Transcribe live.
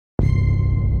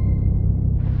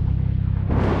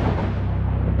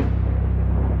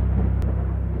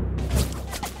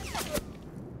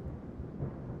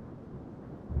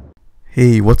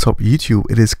Hey, what's up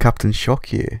YouTube? It is Captain Shock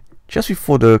here. Just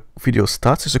before the video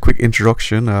starts, just a quick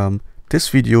introduction. This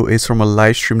video is from a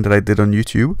live stream that I did on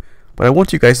YouTube, but I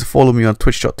want you guys to follow me on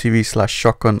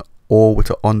twitch.tv/shotgun or with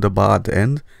an on the bar at the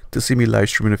end to see me live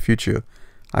stream in the future.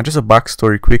 And just a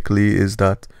backstory quickly is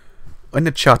that in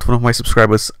the chat, one of my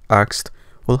subscribers asked,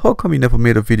 well, how come you never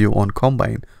made a video on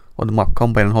Combine, on the map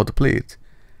Combine and how to play it?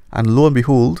 And lo and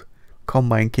behold,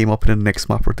 Combine came up in the next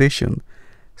map rotation.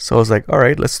 So I was like,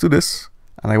 alright, let's do this.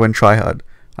 And I went try hard.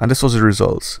 And this was the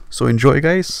results. So enjoy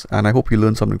guys, and I hope you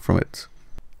learned something from it.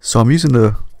 So I'm using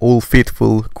the old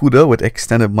faithful Kuda with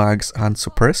extended mags and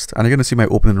suppressed. And you're going to see my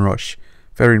opening rush.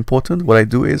 Very important. What I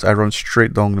do is I run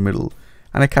straight down the middle.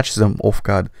 And I catch them off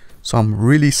guard. So I'm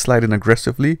really sliding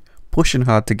aggressively, pushing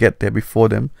hard to get there before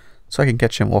them, so I can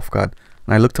catch them off guard.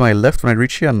 And I look to my left when I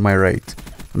reach here and my right.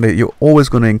 And you're always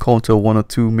going to encounter one or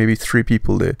two, maybe three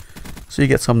people there. So you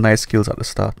get some nice kills at the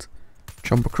start.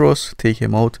 Jump across, take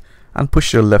him out, and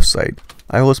push to the left side.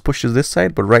 I always push to this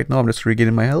side, but right now I'm just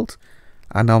regaining my health.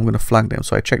 And now I'm going to flank them.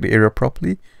 So I check the area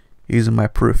properly, using my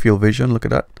peripheral vision, look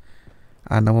at that.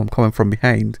 And now I'm coming from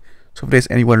behind. So if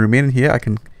there's anyone remaining here, I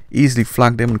can easily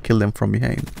flank them and kill them from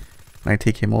behind. And I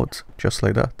take him out, just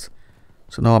like that.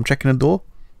 So now I'm checking the door,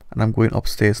 and I'm going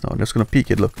upstairs now. I'm just going to peek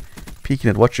it, look. Peeking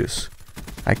it, watch this.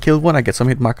 I kill one, I get some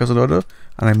hit markers on the other,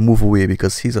 and I move away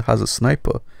because he has a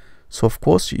sniper. So of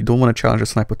course you don't want to challenge a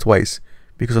sniper twice,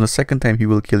 because on the second time he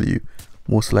will kill you,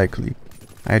 most likely.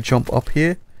 I jump up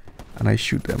here and I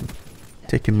shoot them,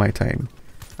 taking my time.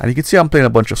 And you can see I'm playing a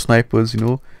bunch of snipers, you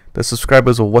know. The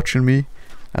subscribers are watching me, and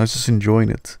I was just enjoying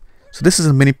it. So this is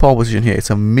a mini power position here. It's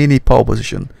a mini power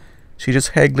position. So you just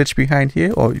head glitch behind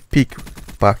here, or you peek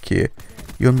back here.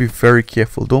 You want to be very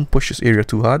careful. Don't push this area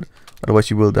too hard, otherwise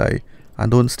you will die. And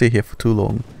don't stay here for too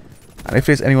long. And if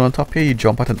there's anyone on top here, you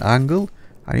jump at an angle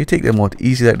and you take them out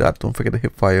easy like that. Don't forget to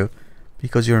hip fire,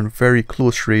 because you're in very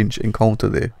close range encounter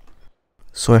there.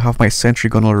 So I have my sentry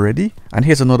gun already, and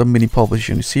here's another mini power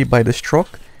position. You see by this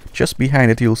truck, just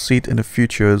behind it, you'll see it in the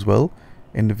future as well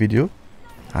in the video.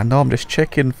 And now I'm just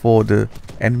checking for the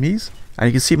enemies, and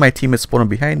you can see my teammates spawning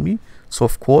behind me. So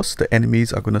of course the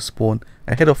enemies are going to spawn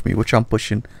ahead of me, which I'm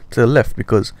pushing to the left,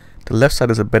 because the left side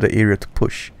is a better area to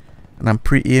push. And I'm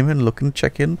pre-aiming, looking,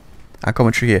 checking, and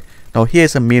coming through here. Now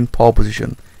here's a main power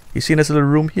position. You see this little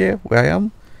room here where I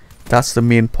am? That's the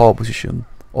main power position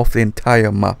of the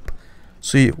entire map.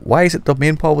 So why is it the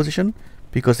main power position?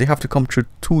 Because they have to come through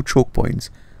two choke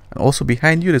points. And also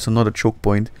behind you there's another choke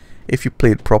point if you play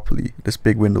it properly. This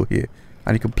big window here.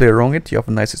 And you can play around it. You have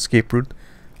a nice escape route.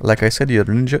 Like I said, you're a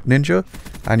ninja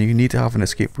and you need to have an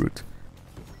escape route.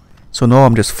 So now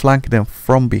I'm just flanking them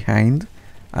from behind.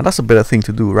 And that's a better thing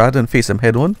to do. Rather than face them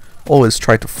head on, always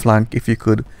try to flank if you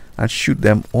could and shoot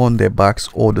them on their backs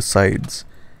or the sides.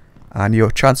 And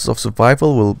your chances of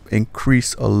survival will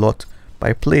increase a lot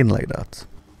by playing like that.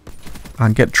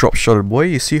 And get drop shotted, boy.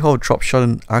 You see how drop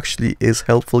shotting actually is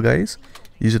helpful, guys.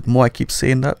 Use it more, I keep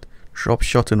saying that. Drop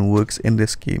shotting works in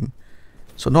this game.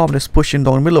 So now I'm just pushing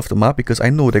down the middle of the map, because I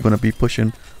know they're going to be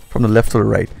pushing from the left to the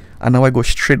right. And now I go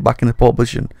straight back in the power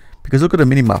position, because look at the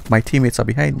minimap, my teammates are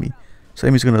behind me. So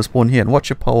enemy's going to spawn here, and watch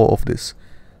the power of this.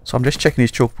 So I'm just checking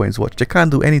these choke points. Watch, they can't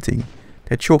do anything.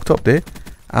 They're choked up there.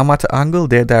 I'm at an angle,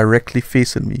 they're directly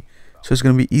facing me. So it's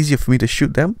going to be easier for me to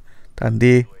shoot them than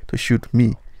they to shoot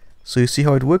me. So you see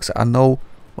how it works. And now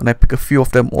when I pick a few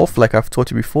of them off, like I've taught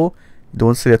you before,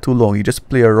 don't stay there too long. You just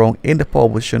play around in the power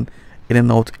position, in and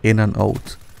out, in and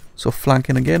out. So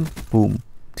flanking again, boom,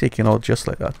 taking out just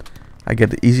like that. I get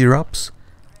the easy wraps,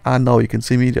 and now you can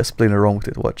see me just playing around with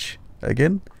it. Watch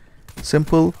again.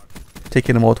 Simple,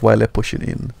 taking them out while they're pushing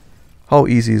in. How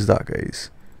easy is that,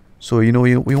 guys? So you know,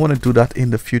 we want to do that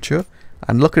in the future.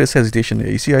 And look at this hesitation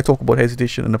there. You see I talked about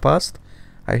hesitation in the past.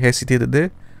 I hesitated there,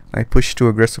 and I pushed too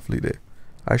aggressively there.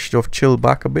 I should have chilled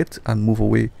back a bit and move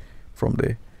away from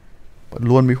there. But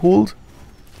lo and behold,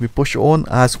 we push on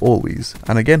as always.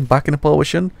 And again, back in the power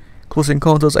position, close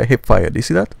encounters, I hip fire. Do you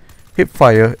see that? Hip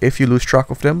fire if you lose track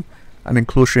of them, and in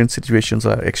close range situations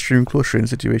are extreme close range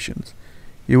situations.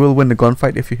 You will win the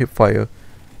gunfight if you hip fire.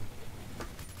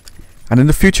 And in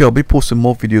the future I'll be posting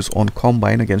more videos on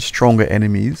Combine against stronger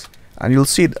enemies, and you'll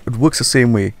see it works the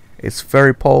same way. It's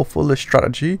very powerful, the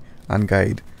strategy and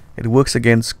guide. It works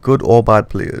against good or bad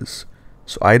players.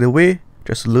 So either way,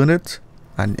 just learn it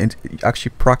and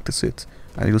actually practice it,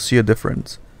 and you'll see a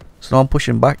difference. So now I'm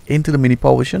pushing back into the mini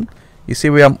power position. You see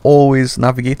where I'm always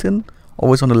navigating,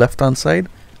 always on the left hand side,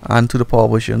 and to the power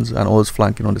positions, and always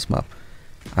flanking on this map.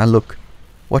 And look,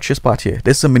 watch this part here.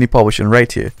 This is a mini power position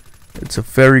right here. It's a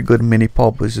very good mini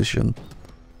power position.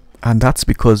 And that's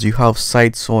because you have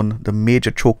sights on the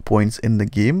major choke points in the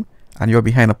game, and you're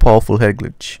behind a powerful head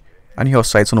glitch, and you have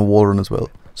sights on a wall run as well.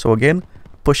 So again,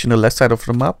 pushing the left side of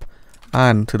the map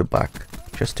and to the back,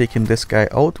 just taking this guy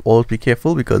out. Always be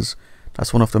careful because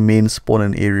that's one of the main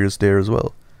spawning areas there as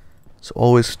well. So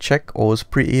always check, always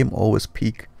pre-aim, always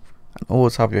peek, and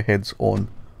always have your heads on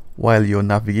while you're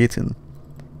navigating.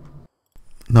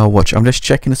 Now watch, I'm just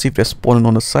checking to see if they're spawning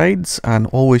on the sides, and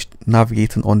always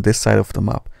navigating on this side of the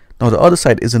map. Now the other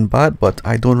side isn't bad, but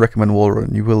I don't recommend wall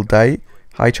run. You will die,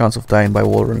 high chance of dying by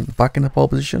wall running. Back in the power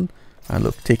position, and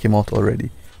look, take him out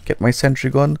already. Get my sentry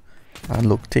gun, and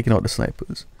look, taking out the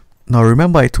snipers. Now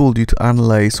remember I told you to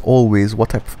analyze always what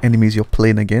type of enemies you're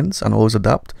playing against and always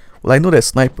adapt. Well, I know they're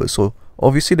snipers, so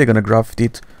obviously they're gonna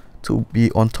gravitate to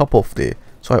be on top of there,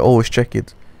 so I always check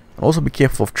it. And also be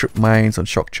careful of trip mines and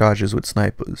shock charges with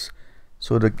snipers.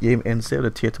 So the game ends there, the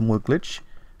theater mode glitch.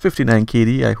 59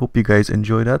 KD, I hope you guys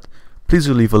enjoyed that. Please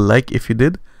do leave a like if you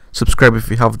did, subscribe if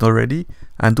you haven't already,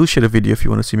 and do share the video if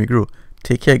you want to see me grow.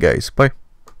 Take care guys, bye.